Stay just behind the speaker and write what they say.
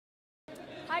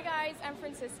Hi guys, I'm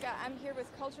Franziska. I'm here with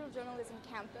Cultural Journalism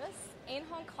Campus in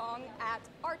Hong Kong at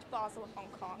Art Basel, Hong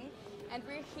Kong. And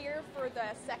we're here for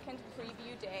the second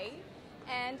preview day.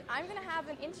 And I'm going to have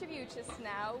an interview just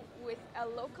now with a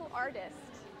local artist.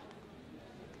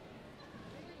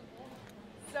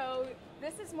 So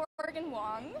this is Morgan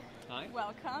Wong. Hi.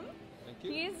 Welcome. Thank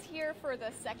you. He's here for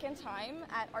the second time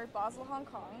at Art Basel, Hong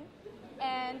Kong.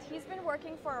 And he's been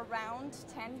working for around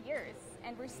 10 years.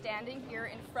 And we're standing here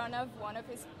in front of one of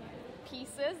his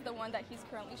pieces, the one that he's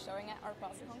currently showing at Art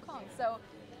Basel, Hong Kong. So,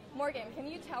 Morgan, can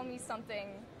you tell me something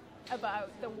about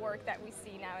the work that we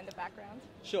see now in the background?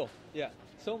 Sure, yeah.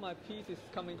 So my piece is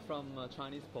coming from a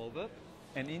Chinese proverb,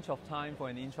 an inch of time for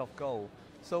an inch of gold.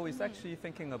 So it's actually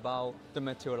thinking about the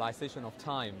materialization of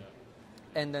time.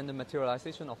 And then the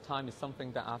materialization of time is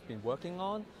something that I've been working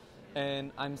on.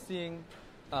 And I'm seeing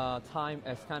time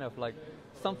as kind of like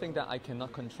something that I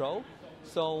cannot control.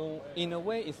 So in a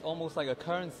way, it's almost like a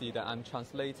currency that I'm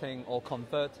translating or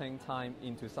converting time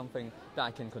into something that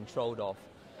I can control of.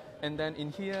 And then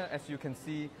in here, as you can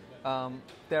see,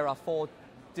 there are 4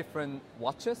 different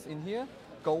watches in here,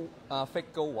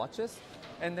 fake gold watches.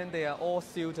 And then they are all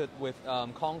sealed with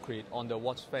concrete on the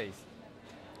watch face.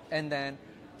 And then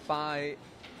by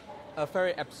a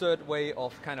very absurd way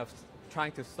of kind of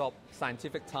trying to stop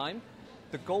scientific time,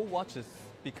 the gold watch is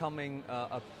becoming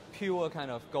a pure kind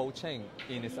of gold chain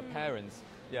in its appearance.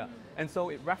 Yeah. And so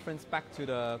it references back to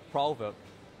the proverb.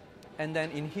 And then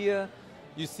in here,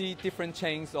 you see different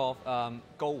chains of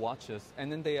gold watches. And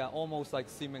then they are almost like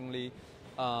seemingly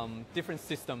different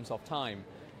systems of time.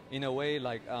 In a way,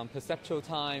 like perceptual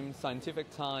time,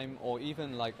 scientific time, or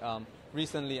even like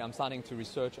recently I'm starting to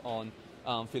research on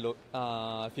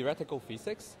theoretical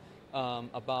physics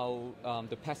about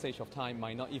the passage of time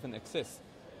might not even exist.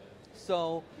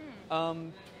 So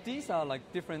these are like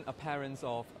different appearance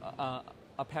of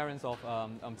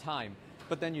time,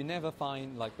 but then you never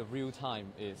find like the real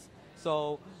time is.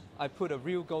 So I put a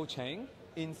real gold chain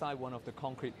inside one of the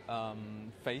concrete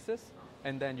faces,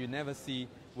 and then you never see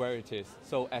where it is.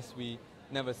 So as we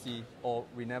never see or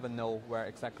we never know where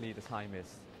exactly the time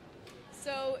is.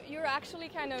 So you're actually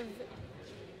kind of,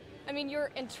 I mean,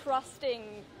 you're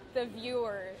entrusting the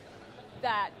viewer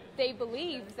that they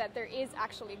believe that there is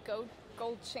actually gold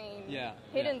chain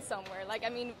hidden somewhere. Like, I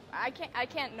mean, I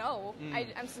can't know.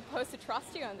 I'm supposed to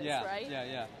trust you on this, right?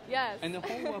 Yeah. Yes. And the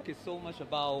whole work is so much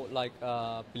about like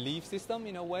belief system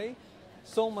in a way,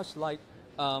 so much like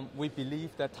we believe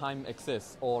that time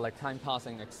exists or like time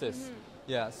passing exists.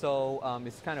 Yeah. So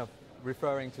it's kind of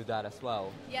referring to that as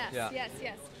well. Yes.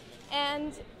 Yes.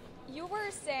 And you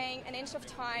were saying an inch of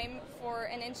time for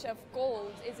an inch of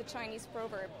gold is a Chinese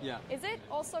proverb. Yeah. Is it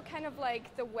also kind of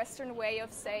like the Western way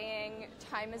of saying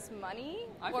time is money?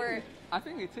 I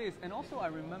think it is. And also I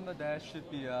remember there should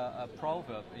be a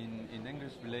proverb in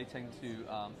English relating to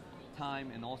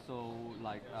time and also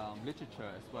like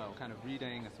literature as well, kind of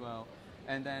reading as well.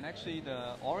 And then actually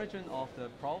the origin of the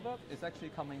proverb is actually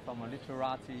coming from a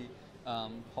literati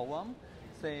poem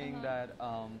saying that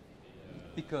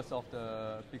because of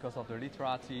the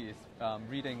literati is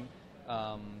reading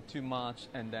too much,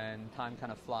 and then time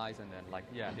kind of flies, and then like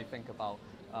they think about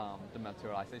the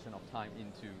materialization of time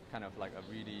into kind of like a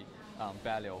really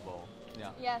valuable.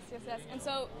 Yes. And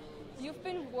so you've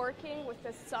been working with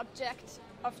the subject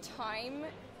of time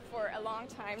for a long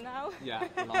time now. Yeah,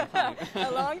 a long time.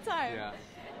 A long time. Yeah.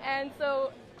 And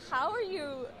so how are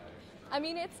you? I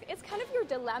mean, it's kind of your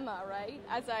dilemma, right?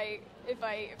 If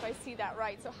I see that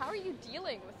right. So how are you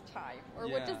dealing with time, or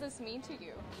what does this mean to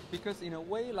you? Because in a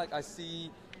way, like I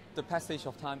see the passage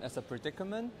of time as a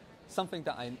predicament, something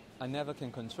that I never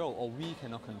can control, or we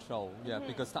cannot control. Yeah,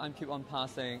 because time keep on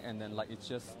passing, and then like it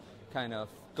just kind of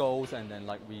goes, and then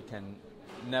like we can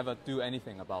never do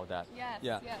anything about that.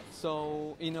 Yes.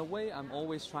 So in a way, I'm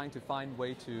always trying to find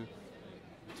way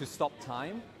to stop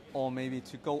time, or maybe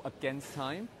to go against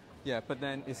time. Yeah, but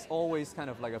then it's always kind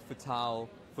of like a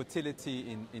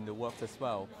futility in the work as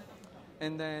well.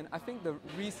 And then I think the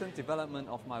recent development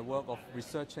of my work of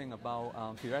researching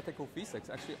about theoretical physics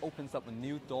actually opens up a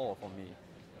new door for me,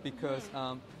 because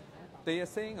they are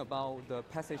saying about the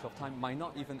passage of time might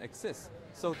not even exist.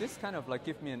 So this kind of like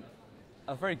gives me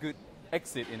a very good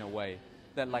exit in a way,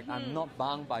 that like I'm not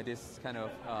bound by this kind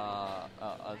of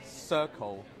a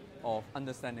circle of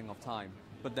understanding of time,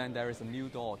 but then there is a new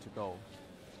door to go.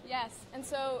 Yes, and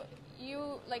so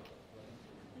you, like,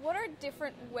 what are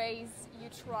different ways you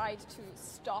tried to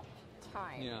stop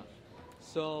time? Yeah,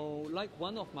 so like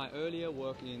one of my earlier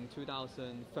work in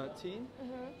 2013,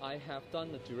 I have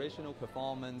done a durational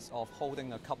performance of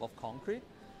holding a cup of concrete.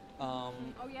 Oh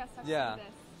yes, I've seen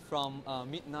this. from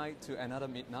midnight to another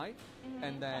midnight,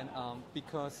 and then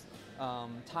because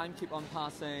time keep on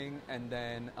passing, and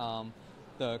then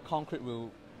the concrete will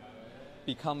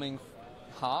becoming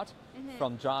hard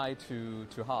from dry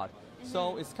to hard.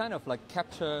 So it's kind of like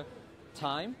capture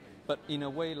time, but in a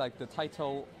way like the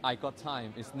title "I Got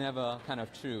Time" is never kind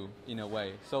of true in a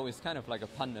way. So it's kind of like a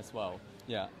pun as well.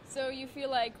 Yeah. So you feel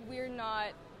like we're not,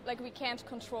 like we can't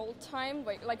control time,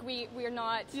 like we're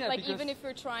not, like even if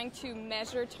we're trying to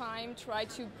measure time, try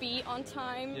to be on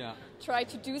time, try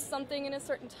to do something in a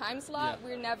certain time slot,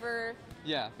 we're never...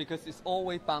 Yeah, because it's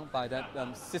always bound by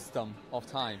that system of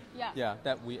time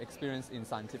that we experience in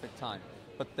scientific time.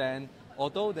 But then,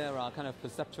 although there are kind of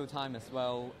perceptual time as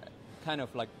well, kind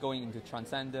of like going into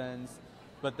transcendence,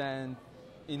 but then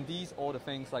in these all the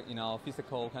things like in our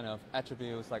physical kind of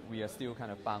attributes, like we are still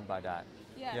kind of bound by that.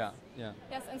 Yes.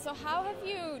 Yes, and so how have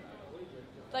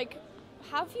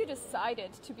you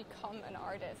decided to become an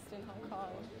artist in Hong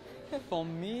Kong? For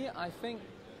me, I think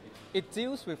it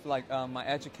deals with like my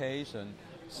education.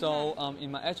 So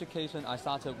in my education, I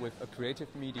started with a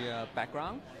creative media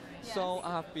background. So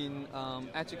I have been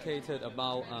educated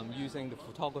about using the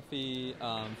photography,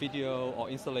 video or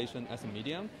installation as a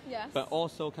medium, but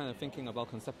also kind of thinking about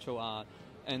conceptual art.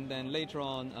 And then later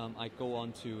on, I go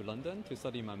on to London to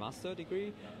study my master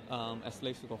degree at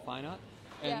Slade School of Fine Art.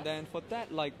 And then for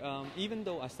that, like even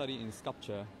though I study in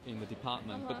sculpture in the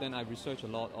department, but then I research a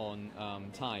lot on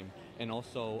time and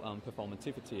also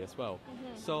performativity as well.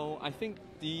 So I think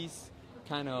these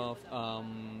kind of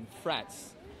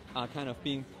threads are kind of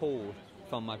being pulled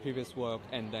from my previous work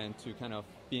and then to kind of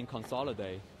being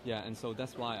consolidated. Yeah, and so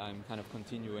that's why I'm kind of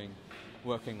continuing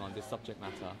working on this subject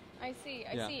matter. I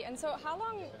see. And so how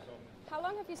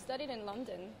long have you studied in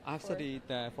London? I've studied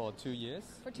there for 2 years.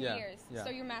 For 2 years? Yeah. So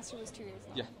your master was 2 years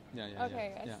long? Yeah.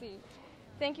 Okay, I see.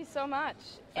 Thank you so much.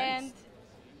 Thanks. And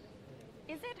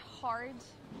is it hard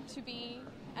to be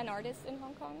an artist in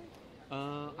Hong Kong?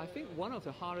 I think one of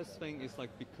the hardest things is like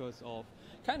because of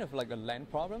kind of like a land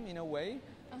problem in a way,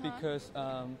 because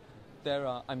there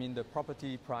are, I mean, the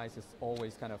property price is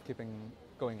always kind of keeping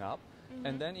going up.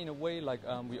 And then in a way, like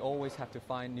we always have to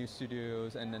find new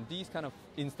studios, and then these kind of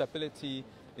instability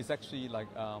is actually like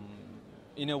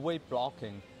in a way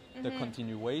blocking the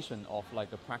continuation of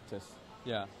like a practice.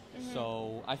 Yeah.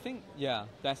 So I think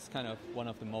that's kind of one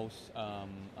of the most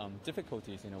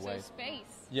difficulties in a way. So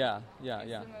space. Yeah. It's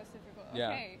the most difficult. Yeah.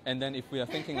 Okay. And then if we are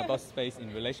thinking about space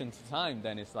in relation to time,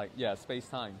 then it's like space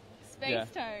time. Space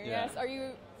time. Yes. Are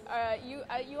you?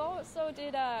 You also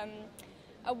did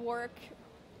a work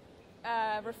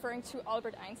referring to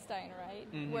Albert Einstein, right?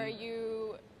 Where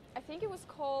you, I think it was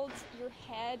called "Your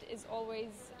head is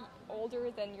always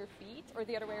older than your feet," or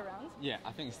the other way around. Yeah,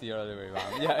 I think it's the other way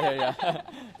around. Yeah.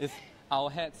 It's our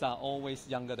heads are always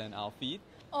younger than our feet.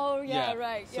 Oh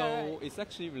right. So it's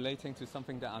actually relating to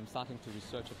something that I'm starting to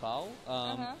research about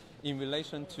in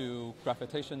relation to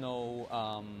gravitational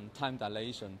time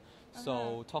dilation.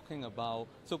 So talking about,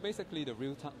 so basically the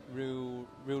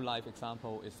real life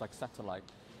example is like satellite.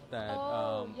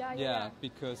 That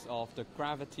because of the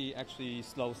gravity actually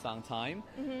slows down time.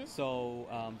 So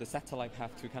the satellite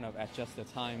have to kind of adjust the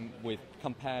time with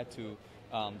compared to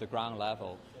the ground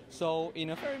level. So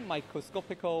in a very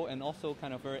microscopical and also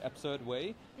kind of very absurd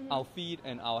way, our feet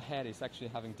and our head is actually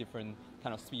having different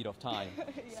kind of speed of time.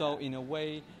 So in a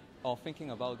way of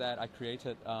thinking about that, I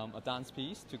created a dance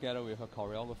piece together with a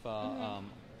choreographer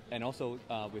and also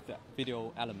with the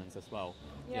video elements as well.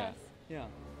 Yes. Yeah.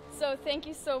 So thank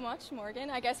you so much, Morgan.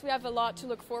 I guess we have a lot to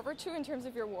look forward to in terms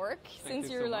of your work, since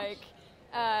you're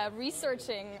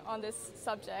researching on this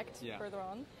subject further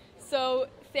on. So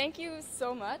thank you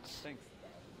so much. Thanks.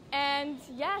 And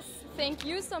yes, thank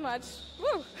you so much.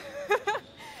 Woo!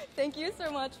 Thank you so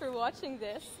much for watching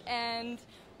this, and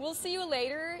we'll see you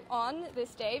later on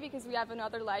this day because we have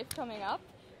another live coming up.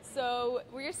 So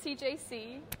we're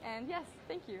CJC, and yes,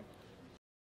 thank you.